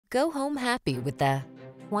Go home happy with the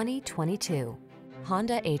 2022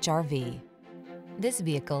 Honda HR-V. This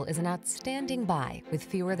vehicle is an outstanding buy with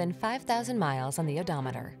fewer than 5,000 miles on the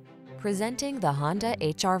odometer. Presenting the Honda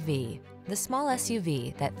HR-V, the small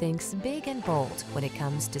SUV that thinks big and bold when it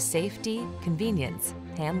comes to safety, convenience,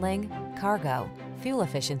 handling, cargo, fuel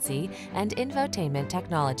efficiency, and infotainment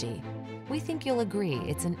technology. We think you'll agree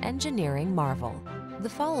it's an engineering marvel. The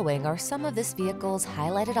following are some of this vehicle's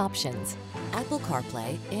highlighted options: Apple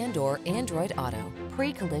CarPlay and/or Android Auto,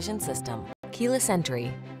 pre-collision system, keyless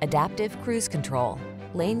entry, adaptive cruise control,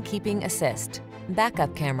 lane keeping assist,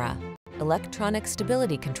 backup camera, electronic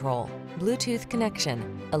stability control, Bluetooth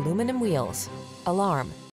connection, aluminum wheels,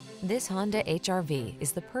 alarm. This Honda HR-V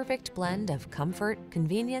is the perfect blend of comfort,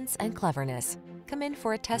 convenience, and cleverness. Come in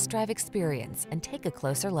for a test drive experience and take a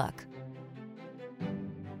closer look.